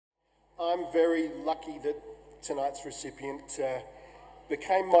I'm very lucky that tonight's recipient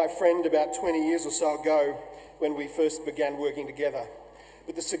became my friend about 20 years or so ago when we first began working together.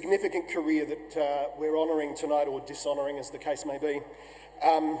 But the significant career that we're honouring tonight, or dishonouring as the case may be,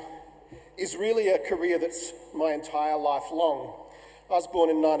 is really a career that's my entire life long. I was born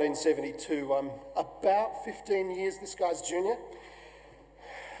in 1972. I'm about 15 years this guy's junior.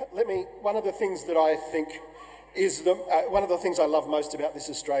 One of the things that I think is one of the things I love most about this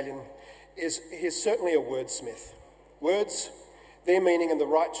Australian is he's certainly a wordsmith. Words, their meaning and the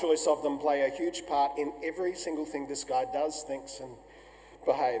right choice of them play a huge part in every single thing this guy does, thinks and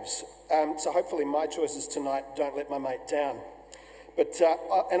behaves. So hopefully my choices tonight don't let my mate down. But,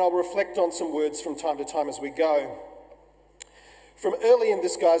 and I'll reflect on some words from time to time as we go. From early in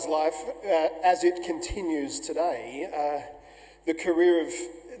this guy's life, as it continues today, the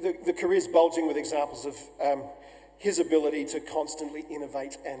career's bulging with examples of his ability to constantly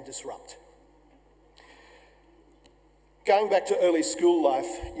innovate and disrupt. Going back to early school life,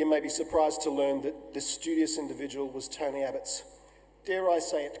 you may be surprised to learn that this studious individual was Tony Abbott's, dare I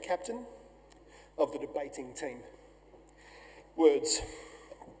say it, captain of the debating team. Words.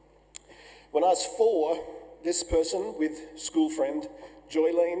 When I was 4, this person with school friend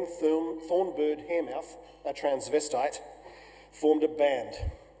Joylene Thornbird Hairmouth, a transvestite, formed a band.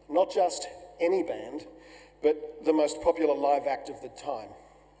 Not just any band, but the most popular live act of the time.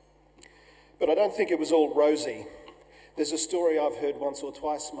 But I don't think it was all rosy. There's a story I've heard once or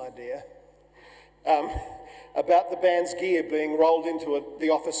twice, my dear, about the band's gear being rolled into the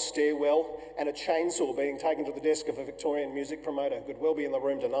office stairwell and a chainsaw being taken to the desk of a Victorian music promoter who could well be in the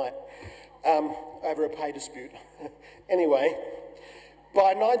room tonight over a pay dispute. Anyway,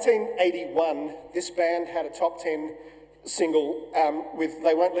 by 1981, this band had a top 10 single with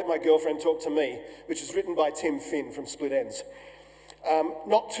They Won't Let My Girlfriend Talk to Me, which is written by Tim Finn from Split Enz.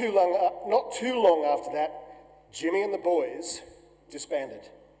 Not too long after that, Jimmy and the Boys disbanded.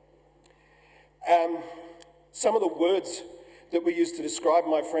 Some of the words that we used to describe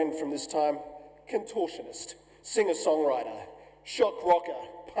my friend from this time: contortionist, singer-songwriter, shock rocker,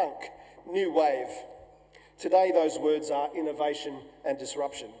 punk, new wave. Today those words are innovation and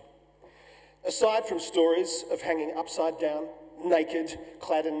disruption. Aside from stories of hanging upside down, naked,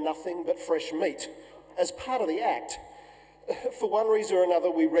 clad in nothing but fresh meat, as part of the act, for one reason or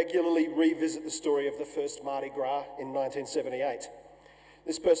another we regularly revisit the story of the first Mardi Gras in 1978.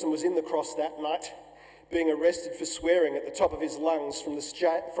 This person was in the cross that night, being arrested for swearing at the top of his lungs from the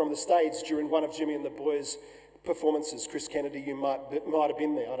stage during one of Jimmy and the Boys' performances. Chris Kennedy, you might have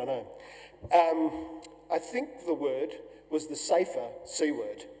been there, I don't know. I think the word was the safer C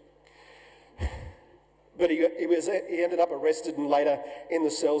word. But he ended up arrested and later in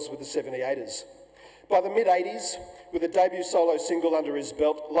the cells with the 78ers. By the mid-80s, with a debut solo single under his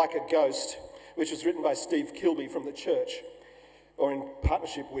belt, Like a Ghost, which was written by Steve Kilbey from The Church, or in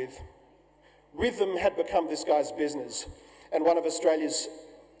partnership with, rhythm had become this guy's business, and one of Australia's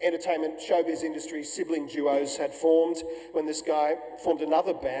entertainment showbiz industry sibling duos had formed when this guy formed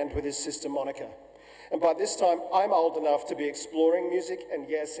another band with his sister Monica. And by this time, I'm old enough to be exploring music, and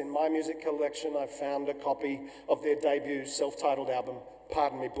yes, in my music collection, I found a copy of their debut self-titled album,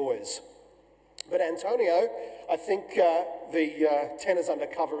 Pardon Me Boys. But Antonio, I think the Tenors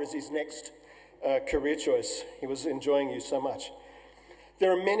Undercover is his next career choice. He was enjoying you so much.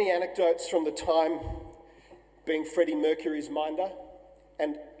 There are many anecdotes from the time being Freddie Mercury's minder,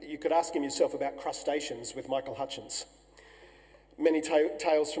 and you could ask him yourself about crustaceans with Michael Hutchence. Many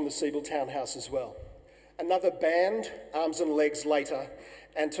tales from the Siebel Townhouse as well. Another band, arms and legs later,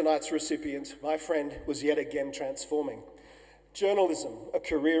 and tonight's recipient, my friend, was yet again transforming. Journalism, a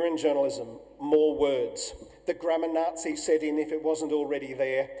career in journalism, more words. The grammar Nazi set in if it wasn't already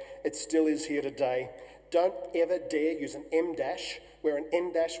there. It still is here today. Don't ever dare use an M dash where an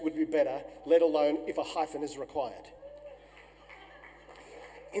N dash would be better, let alone if a hyphen is required.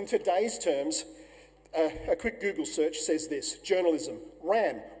 In today's terms, a quick Google search says this: journalism,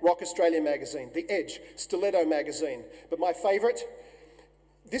 RAM, Rock Australia magazine, The Edge, Stiletto magazine. But my favourite,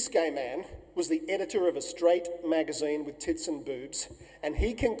 this gay man was the editor of a straight magazine with tits and boobs, and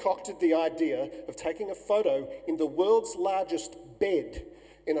he concocted the idea of taking a photo in the world's largest bed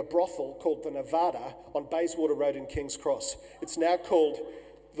in a brothel called the Nevada on Bayswater Road in King's Cross. It's now called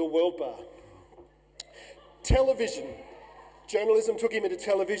the World Bar. Television. Journalism took him into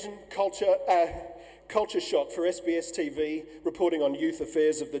television, culture shock for SBS TV, reporting on youth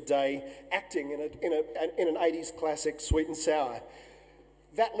affairs of the day, acting in an 80s classic, Sweet and Sour.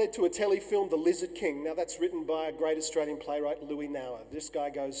 That led to a telefilm, The Lizard King. Now that's written by a great Australian playwright, Louis Nauer. This guy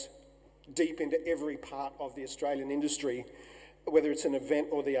goes deep into every part of the Australian industry, whether it's an event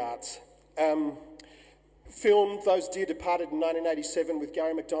or the arts. filmed Those Dear Departed in 1987 with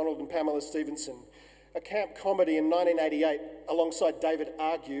Gary McDonald and Pamela Stevenson. A camp comedy in 1988 alongside David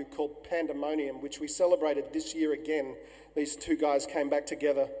Argue called Pandemonium, which we celebrated this year again. These two guys came back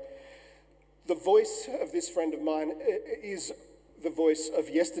together. The voice of this friend of mine is the voice of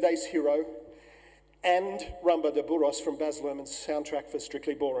Yesterday's Hero and Rumba de Burros from Baz Luhrmann's soundtrack for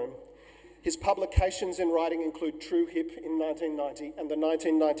Strictly Ballroom. His publications in writing include True Hip in 1990 and the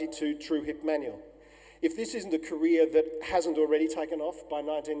 1992 True Hip Manual. If this isn't a career that hasn't already taken off by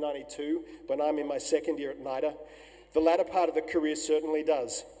 1992, when I'm in my second year at NIDA, the latter part of the career certainly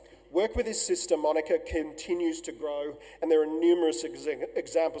does. Work with his sister Monica continues to grow, and there are numerous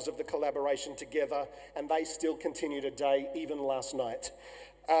examples of the collaboration together, and they still continue today, even last night.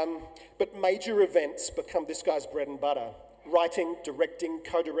 But major events become this guy's bread and butter. Writing, directing,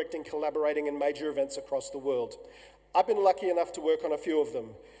 co-directing, collaborating in major events across the world. I've been lucky enough to work on a few of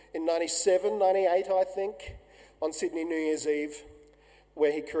them. In 97, 98, I think, on Sydney New Year's Eve,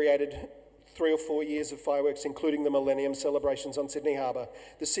 where he created 3 or 4 years of fireworks, including the Millennium celebrations on Sydney Harbour,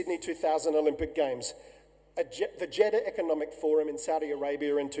 the Sydney 2000 Olympic Games, the Jeddah Economic Forum in Saudi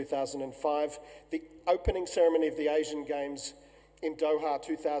Arabia in 2005, the opening ceremony of the Asian Games in Doha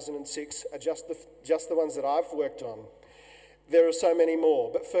 2006 are just the ones that I've worked on. There are so many more,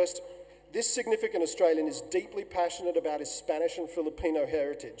 but first, this significant Australian is deeply passionate about his Spanish and Filipino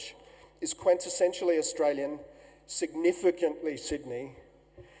heritage, is quintessentially Australian, significantly Sydney,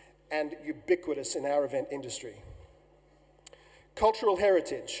 and ubiquitous in our event industry. Cultural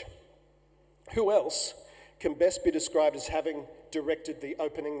heritage. Who else can best be described as having directed the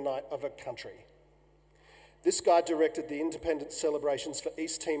opening night of a country? This guy directed the independence celebrations for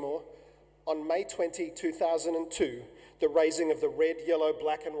East Timor. On May 20, 2002, the raising of the red, yellow,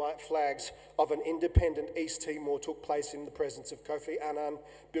 black and white flags of an independent East Timor took place in the presence of Kofi Annan,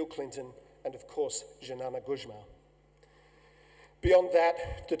 Bill Clinton, and of course, Janana Guzma. Beyond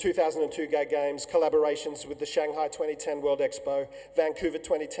that, the 2002 Gay Games, collaborations with the Shanghai 2010 World Expo, Vancouver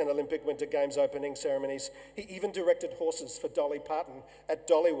 2010 Olympic Winter Games opening ceremonies. He even directed horses for Dolly Parton at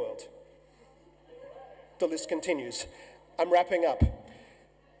Dolly World. The list continues. I'm wrapping up.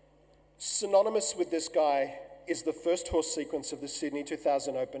 Synonymous with this guy is the first horse sequence of the Sydney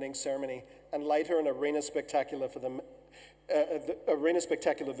 2000 opening ceremony, and later an arena spectacular for the arena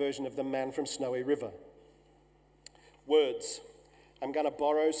spectacular version of The Man from Snowy River. Words. I'm going to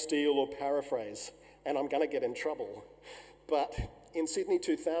borrow, steal, or paraphrase, and I'm going to get in trouble. But in Sydney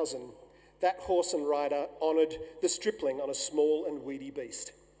 2000, that horse and rider honoured the stripling on a small and weedy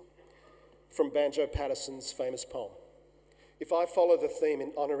beast, from Banjo Patterson's famous poem. If I follow the theme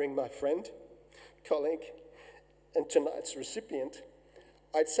in honouring my friend, colleague, and tonight's recipient,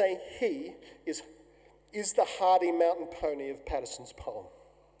 I'd say he is the hardy mountain pony of Patterson's poem.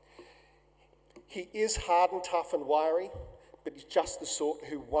 He is hard and tough and wiry, but he's just the sort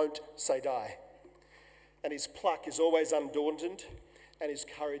who won't say die. And his pluck is always undaunted, and his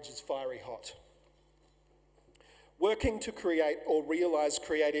courage is fiery hot. Working to create or realise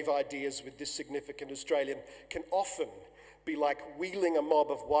creative ideas with this significant Australian can often be like wheeling a mob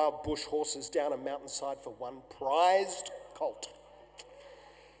of wild bush horses down a mountainside for one prized colt.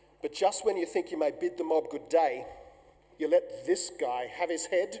 But just when you think you may bid the mob good day, you let this guy have his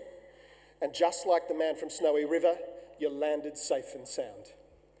head, and just like the Man from Snowy River, you landed safe and sound.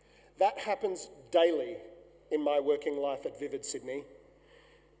 That happens daily in my working life at Vivid Sydney.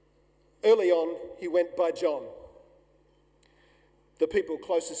 Early on, he went by John. The people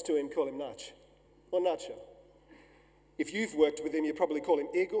closest to him call him Nach, or Nacho. If you've worked with him, you probably call him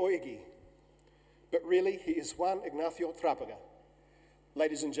Ig or Iggy. But really, he is Juan Ignacio Trápaga.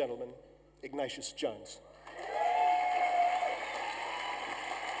 Ladies and gentlemen, Ignatius Jones.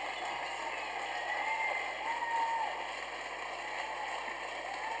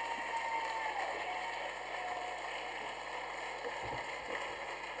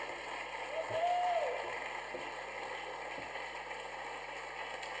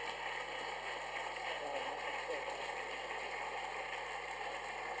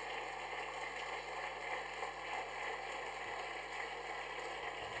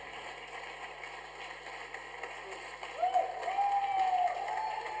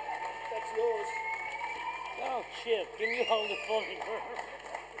 Oh, shit. Can you hold the phone?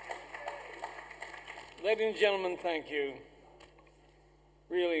 Ladies and gentlemen, thank you.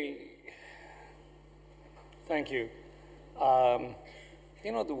 Really, thank you.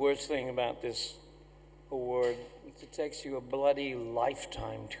 You know the worst thing about this award is it takes you a bloody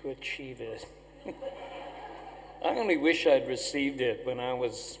lifetime to achieve it. I only wish I'd received it when I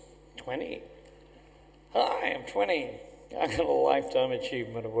was 20. Hi, I'm 20. I got a Lifetime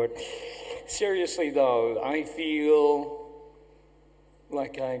Achievement Award. Seriously, though, I feel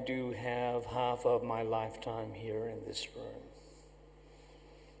like I do have half of my lifetime here in this room.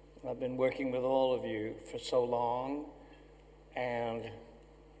 I've been working with all of you for so long, and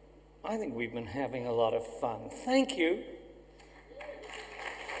I think we've been having a lot of fun. Thank you.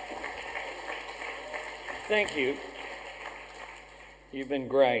 Thank you. You've been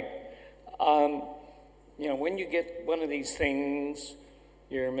great. You know, when you get one of these things,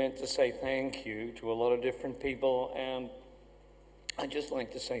 you're meant to say thank you to a lot of different people, and I'd just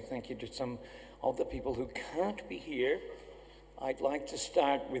like to say thank you to some of the people who can't be here. I'd like to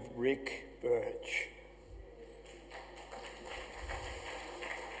start with Rick Birch.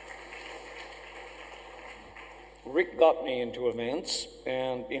 Rick got me into events,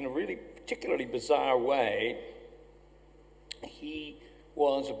 and in a really particularly bizarre way, he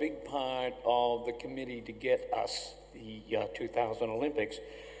was a big part of the committee to get us the 2000 Olympics.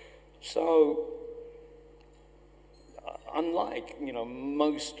 So, unlike, you know,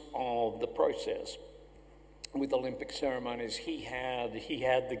 most of the process with Olympic ceremonies, he had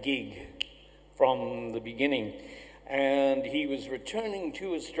the gig from the beginning. And he was returning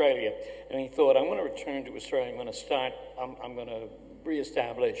to Australia, and he thought, I'm going to return to Australia, I'm going to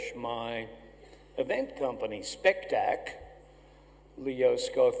reestablish my event company, Spectac. Leo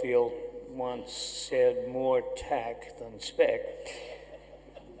Schofield once said more tack than spec,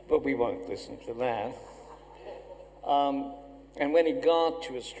 but we won't listen to that. And when he got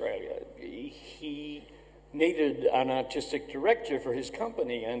to Australia, he needed an artistic director for his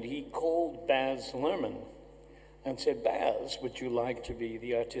company, and he called Baz Luhrmann and said, Baz, would you like to be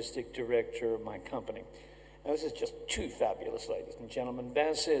the artistic director of my company? Now, this is just too fabulous, ladies and gentlemen.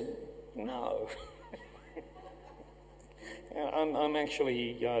 Baz said, no. I'm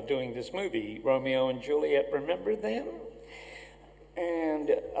actually doing this movie, Romeo and Juliet, remember them? And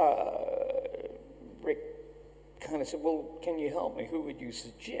Rick kind of said, well, can you help me? Who would you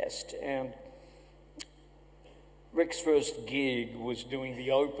suggest? And Rick's first gig was doing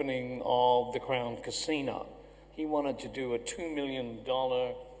the opening of the Crown Casino. He wanted to do a $2 million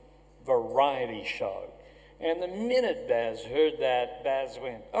variety show. And the minute Baz heard that, Baz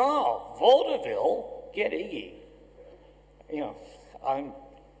went, oh, vaudeville, get Iggy. You know, I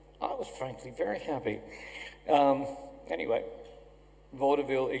was frankly very happy. Anyway,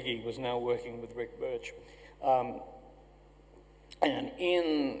 vaudeville Iggy was now working with Rick Birch. And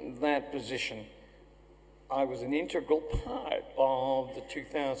in that position, I was an integral part of the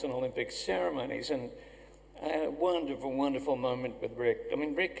 2000 Olympic ceremonies, and I had a wonderful, wonderful moment with Rick. I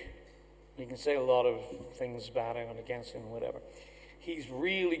mean, Rick, you can say a lot of things about him and against him, whatever. He's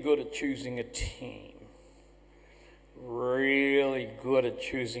really good at choosing a team. Really good at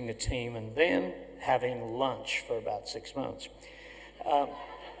choosing a team, and then having lunch for about 6 months.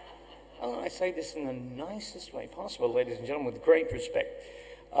 I say this in the nicest way possible, ladies and gentlemen, with great respect.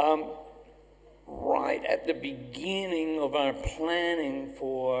 Right at the beginning of our planning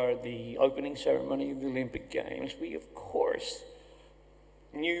for the opening ceremony of the Olympic Games, we, of course,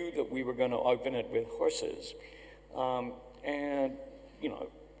 knew that we were going to open it with horses. And, you know,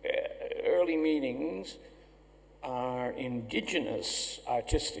 early meetings, our indigenous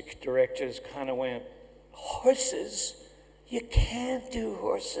artistic directors kind of went, horses? You can't do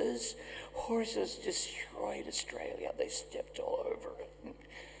horses. Horses destroyed Australia. They stepped all over it.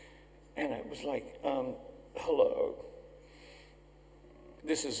 And it was like, hello.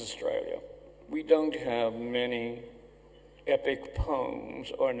 This is Australia. We don't have many epic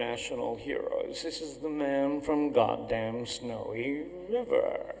poems or national heroes. This is the man from goddamn Snowy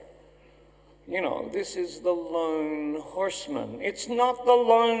River. You know, this is the lone horseman. It's not the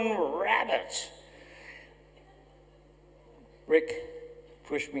lone rabbit. Rick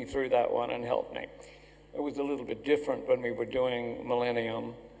pushed me through that one and helped me. It was a little bit different when we were doing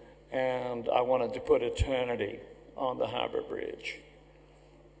Millennium, and I wanted to put Eternity on the Harbour Bridge.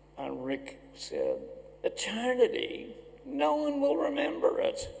 And Rick said, Eternity? No one will remember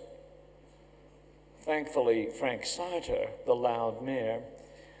it. Thankfully, Frank Sartor, the loud mayor,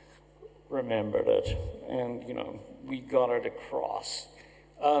 remembered it, and, you know, we got it across.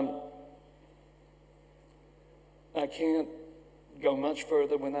 I can't go much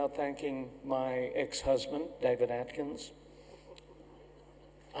further without thanking my ex-husband, David Atkins.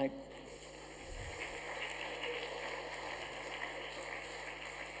 I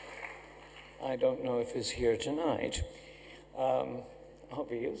don't know if he's here tonight. Hope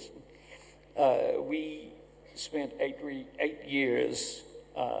he is. We spent 8 years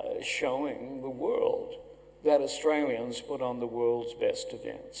showing the world that Australians put on the world's best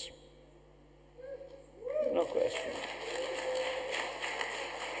events. No question.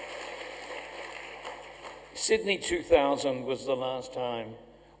 Sydney 2000 was the last time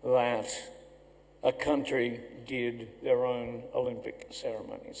that a country did their own Olympic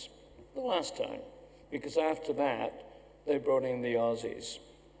ceremonies. The last time. Because after that, they brought in the Aussies.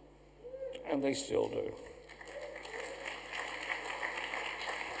 And they still do.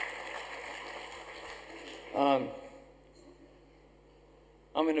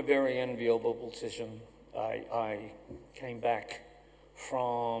 I'm in a very enviable position. I came back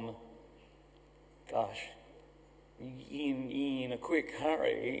from, gosh, in a quick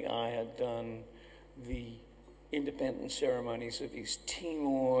hurry. I had done the independence ceremonies of East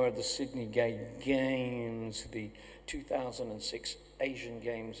Timor, the Sydney Gay Games, the 2006 Asian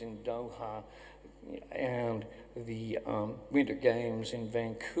Games in Doha, and the Winter Games in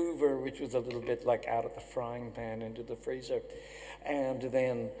Vancouver, which was a little bit like out of the frying pan into the freezer, and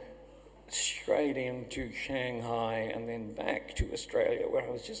then straight into Shanghai and then back to Australia, where I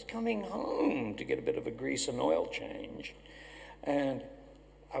was just coming home to get a bit of a grease and oil change. And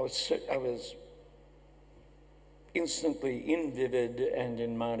I was instantly in Vivid and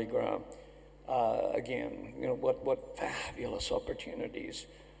in Mardi Gras. Again, you know, what fabulous opportunities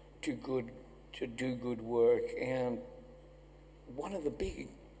to do good work. And one of the big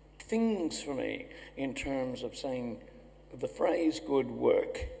things for me in terms of saying the phrase good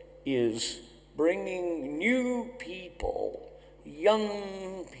work is bringing new people,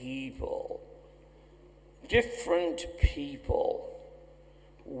 young people, different people,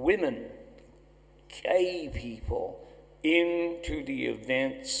 women, gay people into the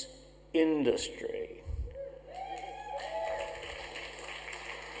events industry.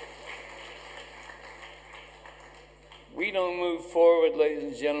 We don't move forward, ladies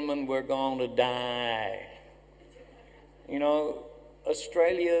and gentlemen, we're going to die. You know,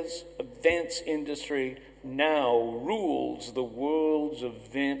 Australia's events industry now rules the world's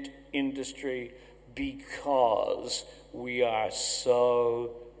event industry because we are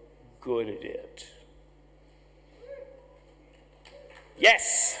so good at it.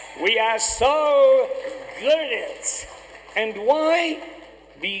 Yes, we are so good at it. And why?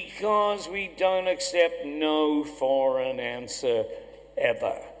 Because we don't accept no for an answer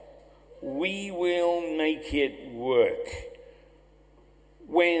ever. We will make it work.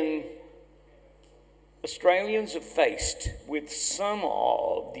 When Australians are faced with some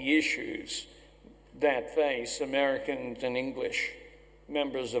of the issues that face Americans and English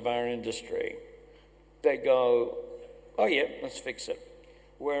members of our industry, they go, oh yeah, let's fix it.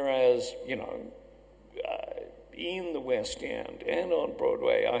 Whereas, you know, in the West End and on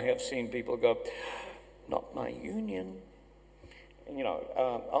Broadway, I have seen people go, not my union. And, you know,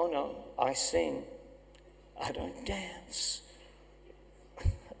 oh no, I sing, I don't dance.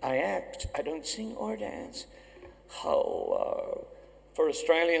 I act, I don't sing or dance. Hello. For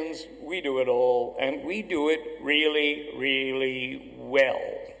Australians, we do it all, and we do it really, really well.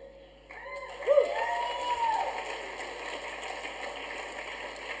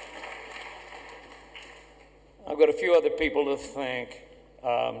 I've got a few other people to thank.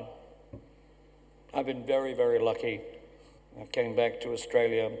 I've been very, very lucky. I came back to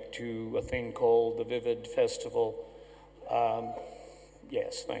Australia to a thing called the Vivid Festival.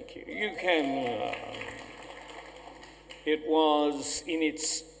 Yes, thank you. You can... It was in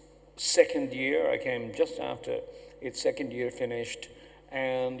its second year. I came just after its second year finished,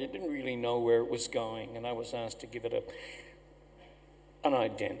 and it didn't really know where it was going, and I was asked to give it an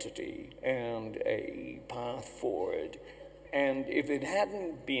identity and a path forward. And if it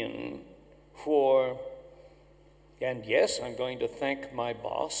hadn't been for, and yes, I'm going to thank my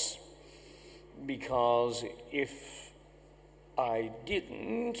boss, because if I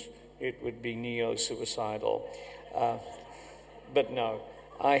didn't, it would be neo-suicidal. But no,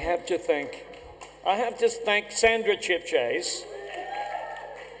 I have to thank Sandra Chipchase.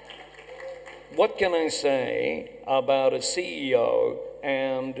 What can I say about a CEO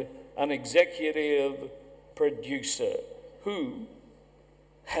and an executive producer who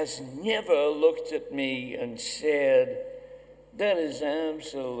has never looked at me and said, that is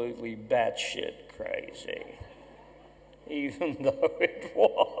absolutely batshit crazy, even though it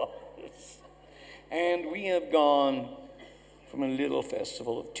was. And we have gone from a little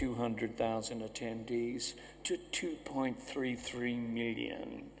festival of 200,000 attendees to 2.33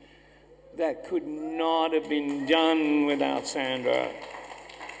 million. That could not have been done without Sandra.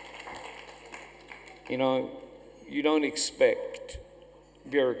 You know, you don't expect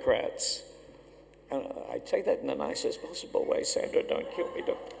bureaucrats, I say that in the nicest possible way, Sandra, don't kill me.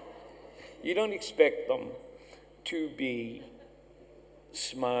 You don't expect them to be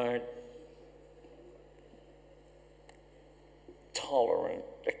smart, tolerant,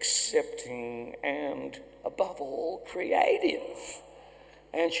 accepting, and above all, creative.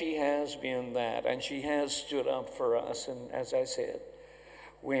 And she has been that, and she has stood up for us. And as I said,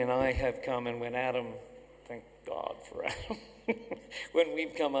 when I have come and when Adam, thank God for Adam, when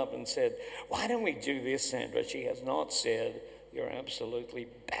we've come up and said, why don't we do this, Sandra? She has not said, you're absolutely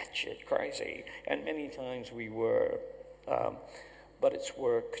batshit crazy. And many times we were. But it's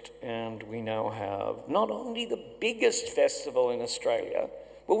worked, and we now have not only the biggest festival in Australia,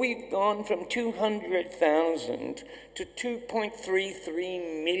 but we've gone from 200,000 to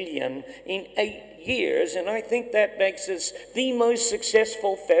 2.33 million in 8 years, and I think that makes us the most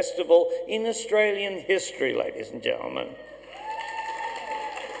successful festival in Australian history, ladies and gentlemen.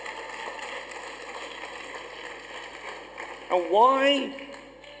 And why?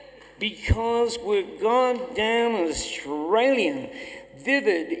 Because we're goddamn Australian.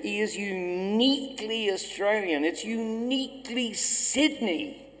 Vivid is uniquely Australian. It's uniquely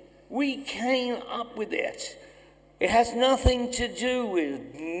Sydney. We came up with it. It has nothing to do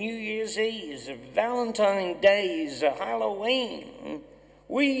with New Year's Eve, or Valentine's Days, or Halloween.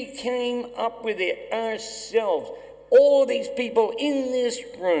 We came up with it ourselves. All these people in this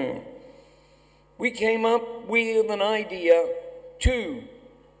room. We came up with an idea to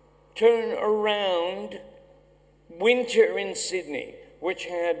turn around winter in Sydney, which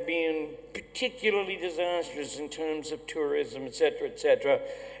had been particularly disastrous in terms of tourism, etc., etc.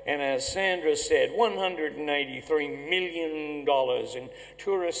 And as Sandra said, $183 million in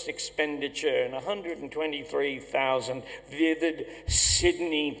tourist expenditure and 123,000 vivid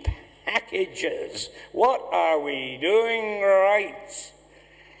Sydney packages. What are we doing right?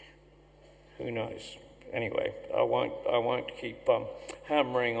 Who knows? Anyway, I won't keep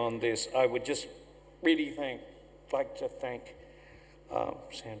hammering on this. I would just really like to thank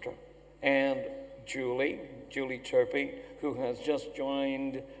Sandra and Julie Turpey, who has just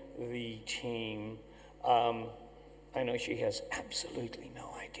joined the team. I know she has absolutely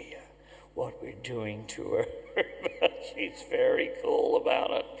no idea what we're doing to her, but she's very cool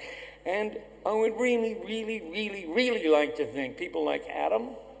about it. And I would really like to thank people like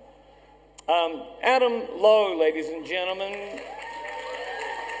Adam. Adam Lowe, ladies and gentlemen.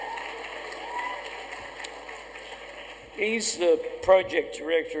 He's the project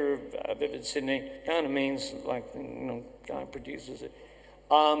director of Vivid Sydney. Kind of means like, guy produces it.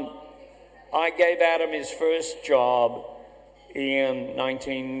 I gave Adam his first job in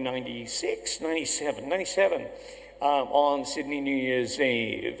 97, on Sydney New Year's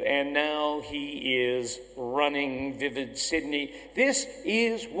Eve, and now he is running Vivid Sydney. This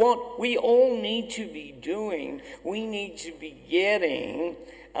is what we all need to be doing. We need to be getting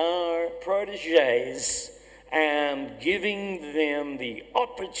our proteges and giving them the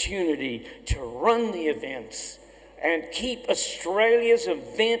opportunity to run the events and keep Australia's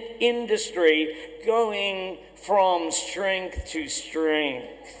event industry going from strength to strength.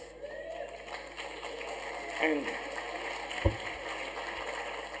 And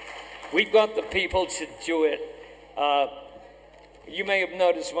we've got the people to do it. You may have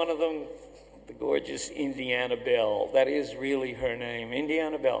noticed one of them, the gorgeous Indiana Bell. That is really her name,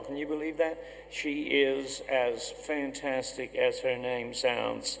 Indiana Bell. Can you believe that? She is as fantastic as her name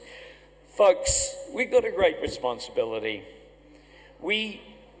sounds. Folks, we've got a great responsibility. We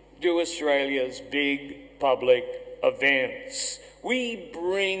do Australia's big public events. We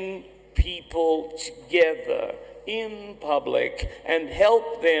bring people together in public and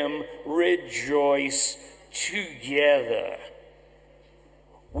help them rejoice together.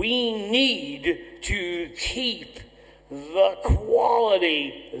 We need to keep the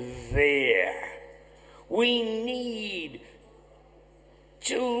quality there. We need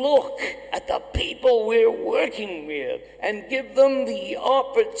to look at the people we're working with and give them the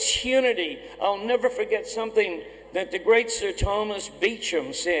opportunity. I'll never forget something that the great Sir Thomas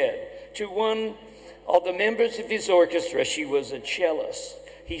Beecham said to one of the members of his orchestra. She was a cellist.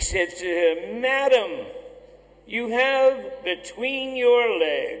 He said to her, "Madam, you have between your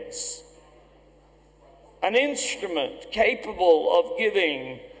legs an instrument capable of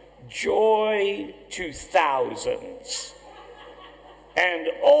giving joy to thousands. And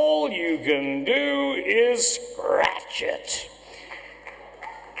all you can do is scratch it."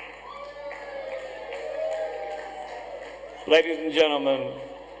 Ladies and gentlemen,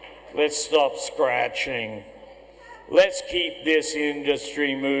 let's stop scratching. Let's keep this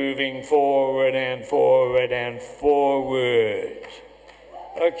industry moving forward and forward and forward.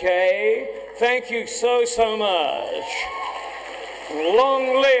 Okay? Thank you so much.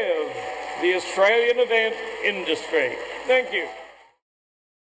 Long live the Australian event industry. Thank you.